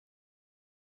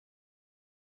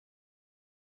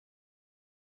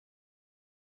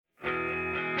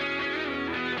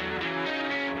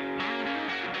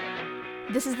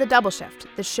This is The Double Shift,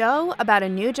 the show about a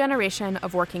new generation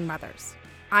of working mothers.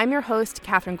 I'm your host,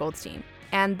 Katherine Goldstein,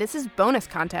 and this is bonus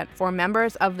content for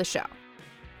members of the show.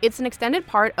 It's an extended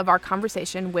part of our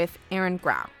conversation with Erin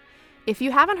Grau. If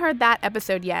you haven't heard that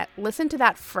episode yet, listen to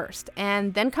that first,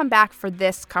 and then come back for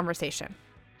this conversation.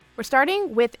 We're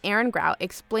starting with Erin Grau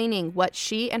explaining what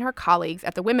she and her colleagues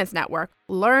at the Women's Network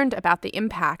learned about the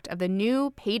impact of the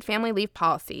new paid family leave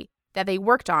policy that they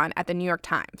worked on at the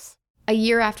NYTimes. A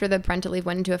year after the parental leave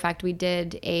went into effect, we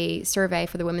did a survey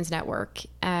for the Women's Network.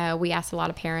 We asked a lot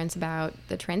of parents about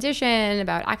the transition,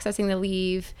 about accessing the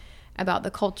leave, about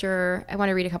the culture. I want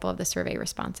to read a couple of the survey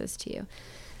responses to you.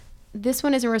 This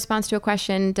one is in response to a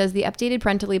question: does the updated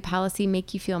parental leave policy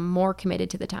make you feel more committed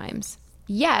to the Times?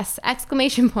 Yes! !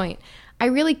 I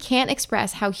really can't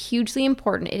express how hugely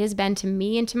important it has been to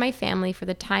me and to my family for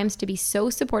the Times to be so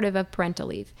supportive of parental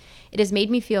leave. It has made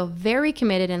me feel very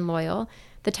committed and loyal.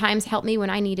 The Times helped me when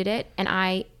I needed it, and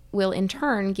I will in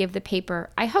turn give the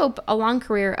paper, I hope, a long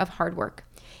career of hard work.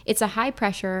 It's a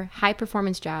high-pressure,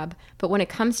 high-performance job, but when it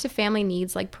comes to family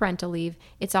needs like parental leave,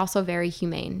 it's also very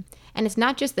humane. And it's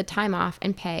not just the time off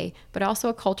and pay, but also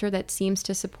a culture that seems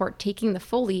to support taking the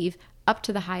full leave up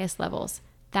to the highest levels.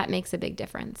 That makes a big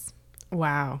difference.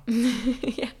 Wow.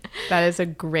 Yeah. That is a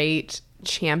great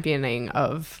championing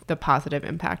of the positive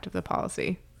impact of the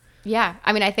policy. Yeah.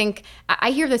 I mean, I think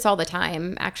I hear this all the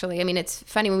time, actually. I mean, it's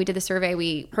funny, when we did the survey,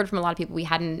 we heard from a lot of people we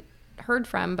hadn't heard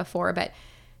from before, but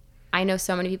I know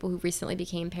so many people who recently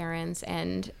became parents,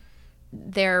 and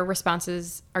their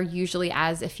responses are usually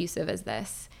as effusive as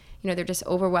this. You know, they're just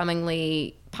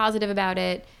overwhelmingly positive about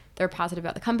it. They're positive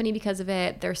about the company because of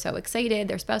it. They're so excited.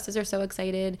 Their spouses are so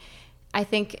excited. I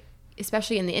think,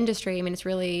 especially in the industry, I mean, it's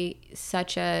really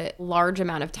such a large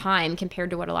amount of time compared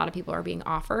to what a lot of people are being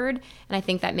offered. And I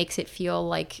think that makes it feel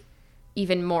like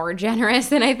even more generous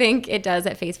than I think it does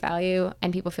at face value.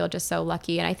 And people feel just so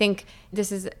lucky. And I think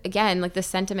this is, again, like the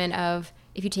sentiment of,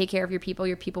 if you take care of your people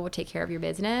will take care of your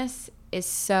business, is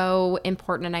so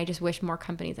important. And I just wish more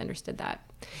companies understood that.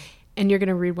 And you're going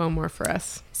to read one more for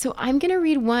us. So I'm going to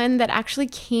read one that actually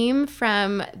came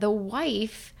from the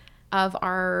wife of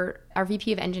our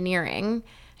VP of engineering.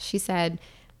 She said,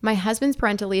 "My husband's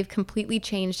parental leave completely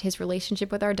changed his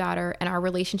relationship with our daughter and our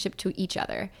relationship to each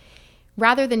other.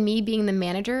 Rather than me being the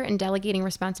manager and delegating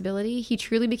responsibility, he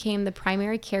truly became the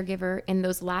primary caregiver in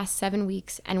those last 7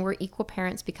 weeks, and we're equal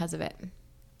parents because of it."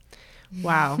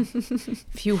 Wow.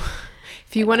 If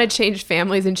you want to change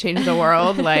families and change the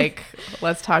world, like,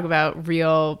 let's talk about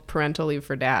real parental leave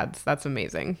for dads. That's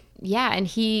amazing. Yeah, and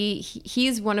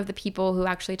he's one of the people who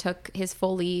actually took his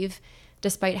full leave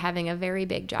despite having a very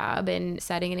big job, and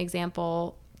setting an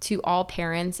example to all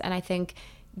parents. And I think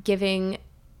giving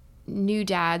new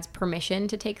dads permission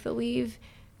to take the leave,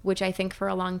 which I think for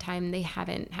a long time they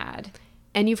haven't had.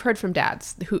 And you've heard from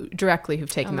dads who've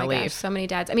taken the leave. Gosh, so many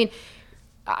dads. I mean,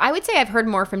 I would say I've heard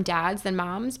more from dads than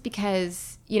moms,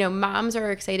 because, you know, moms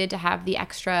are excited to have the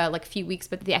extra like few weeks,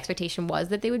 but the expectation was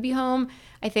that they would be home.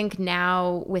 I think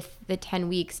now with the 10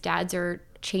 weeks, dads are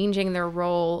changing their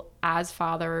role as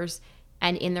fathers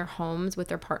and in their homes with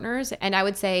their partners. And I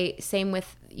would say same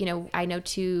with, you know, I know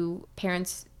 2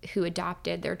 parents who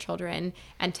adopted their children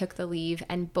and took the leave,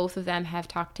 and both of them have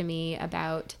talked to me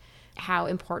about how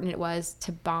important it was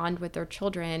to bond with their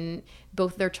children.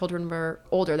 Both their children were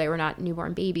older. They were not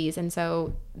newborn babies. And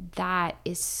so that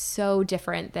is so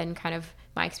different than kind of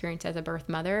my experience as a birth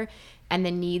mother, and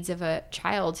the needs of a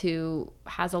child who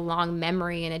has a long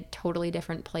memory in a totally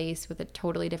different place with a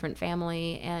totally different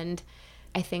family. And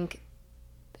I think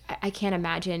I can't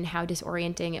imagine how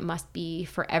disorienting it must be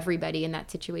for everybody in that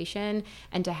situation,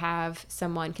 and to have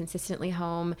someone consistently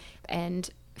home and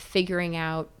figuring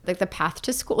out like the path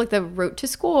to school, like the route to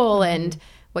school, mm-hmm. and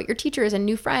what your teachers and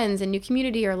new friends and new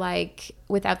community are like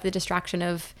without the distraction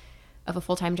of a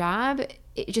full-time job.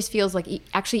 It just feels like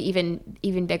actually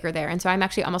even bigger there. And so I'm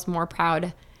actually almost more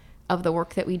proud of the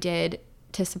work that we did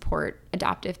to support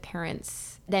adoptive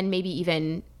parents than maybe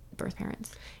even birth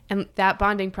parents. And that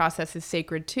bonding process is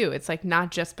sacred too. It's like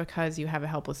not just because you have a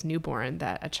helpless newborn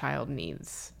that a child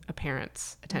needs a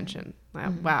parent's attention.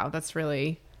 Mm-hmm. Wow, that's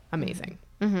really amazing.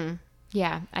 Mm-hmm.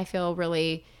 Yeah, I feel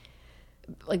really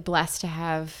like blessed to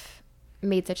have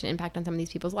made such an impact on some of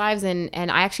these people's lives. And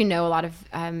I actually know a lot of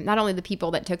not only the people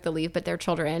that took the leave, but their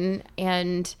children.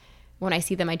 And when I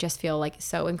see them, I just feel like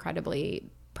so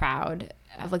incredibly proud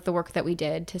of like the work that we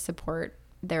did to support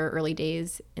their early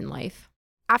days in life.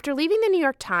 After leaving the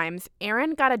NYTimes,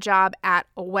 Erin got a job at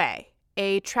Away,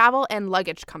 a travel and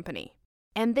luggage company.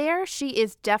 And there she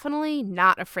is definitely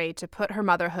not afraid to put her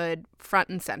motherhood front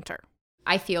and center.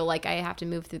 I feel like I have to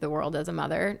move through the world as a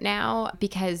mother now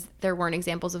because there weren't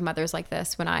examples of mothers like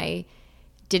this when I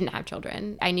didn't have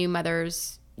children. I knew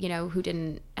mothers, who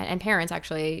didn't, and parents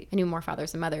actually, I knew more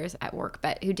fathers than mothers at work,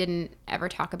 but who didn't ever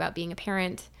talk about being a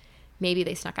parent. Maybe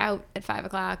they snuck out at 5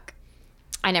 o'clock.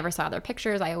 I never saw their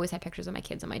pictures. I always had pictures of my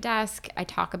kids on my desk. I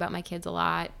talk about my kids a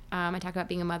lot. I talk about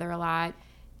being a mother a lot.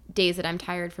 Days that I'm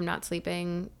tired from not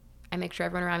sleeping, I make sure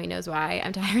everyone around me knows why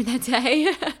I'm tired that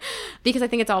day because I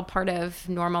think it's all part of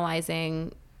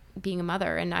normalizing being a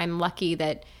mother. And I'm lucky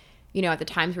that, at the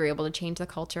times we were able to change the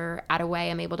culture. At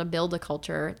Away, I'm able to build a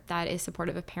culture that is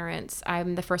supportive of parents.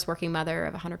 I'm the first working mother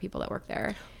of 100 people that work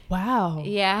there. Wow.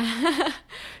 Yeah.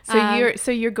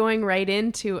 So you're going right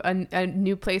into a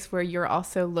new place where you're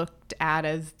also looked at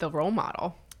as the role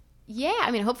model. Yeah,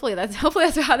 I mean, hopefully that's how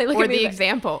they look at me. Or the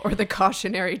example, or the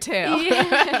cautionary tale.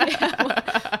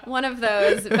 Yeah, one of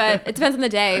those. But it depends on the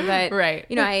day. But right.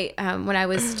 I when I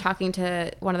was talking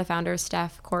to one of the founders,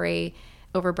 Steph Corey,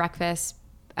 over breakfast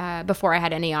before I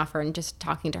had any offer, and just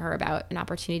talking to her about an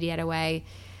opportunity at Away,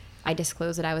 I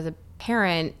disclosed that I was a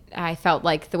parent. I felt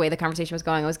like the way the conversation was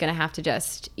going, I was going to have to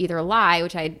just either lie,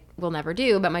 which I will never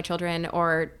do, about my children,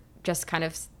 or just kind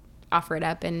of offer it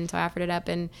up. And so I offered it up,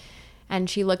 and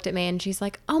she looked at me and she's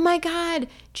like, "Oh my God,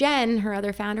 Jen," her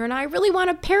other founder, "and I really want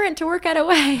a parent to work at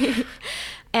Away."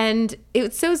 And it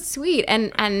was so sweet.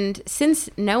 And since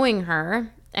knowing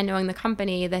her and knowing the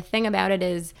company, the thing about it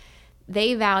is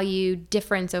they value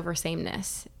difference over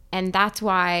sameness. And that's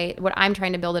why what I'm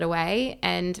trying to build at Away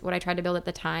and what I tried to build at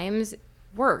the Times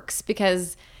works,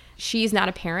 because she's not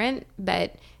a parent,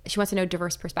 but she wants to know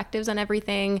diverse perspectives on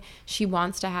everything. She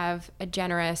wants to have a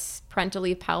generous parental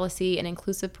leave policy, an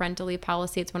inclusive parental leave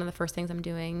policy. It's one of the first things I'm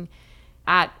doing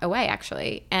at Away,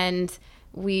 actually. And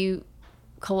we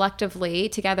collectively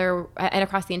together and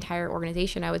across the entire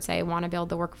organization, I would say, want to build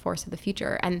the workforce of the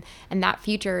future. And that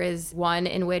future is one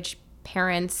in which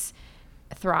parents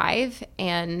thrive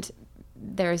and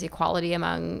there's equality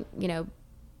among,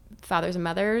 fathers and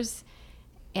mothers,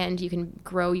 and you can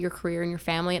grow your career and your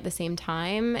family at the same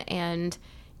time, and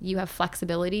you have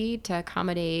flexibility to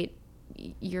accommodate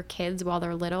your kids while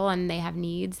they're little and they have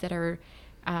needs that are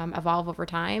evolve over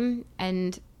time.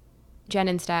 And Jen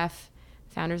and Steph,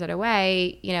 founders at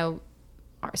Away,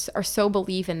 are so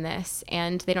believe in this,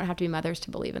 and they don't have to be mothers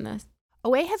to believe in this.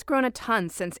 Away has grown a ton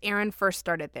since Erin first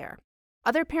started there.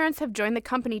 Other parents have joined the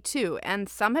company too, and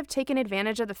some have taken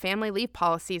advantage of the family leave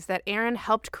policies that Erin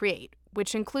helped create,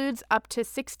 which includes up to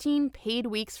 16 paid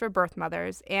weeks for birth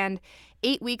mothers and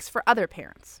 8 weeks for other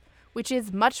parents, which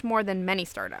is much more than many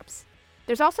startups.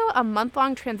 There's also a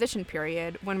month-long transition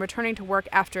period when returning to work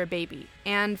after a baby,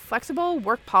 and flexible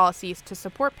work policies to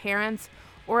support parents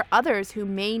or others who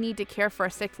may need to care for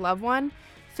a sick loved one,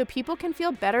 so people can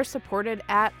feel better supported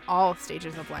at all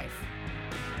stages of life.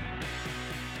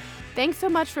 Thanks so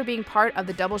much for being part of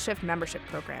the Double Shift membership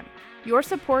program. Your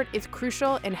support is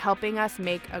crucial in helping us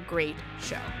make a great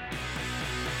show.